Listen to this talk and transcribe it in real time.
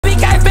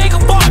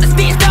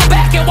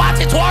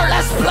Twerk,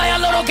 let's play a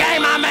little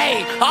game I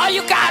made. All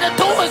you gotta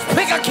do is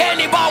pick a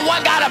candy bar,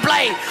 one got a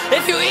blade.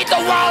 If you eat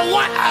the wrong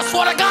one, I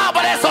swear to God,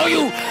 but that's on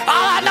you.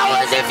 All I know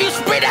is if you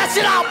spit that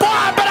shit out, boy,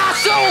 I bet I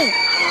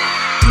shoot.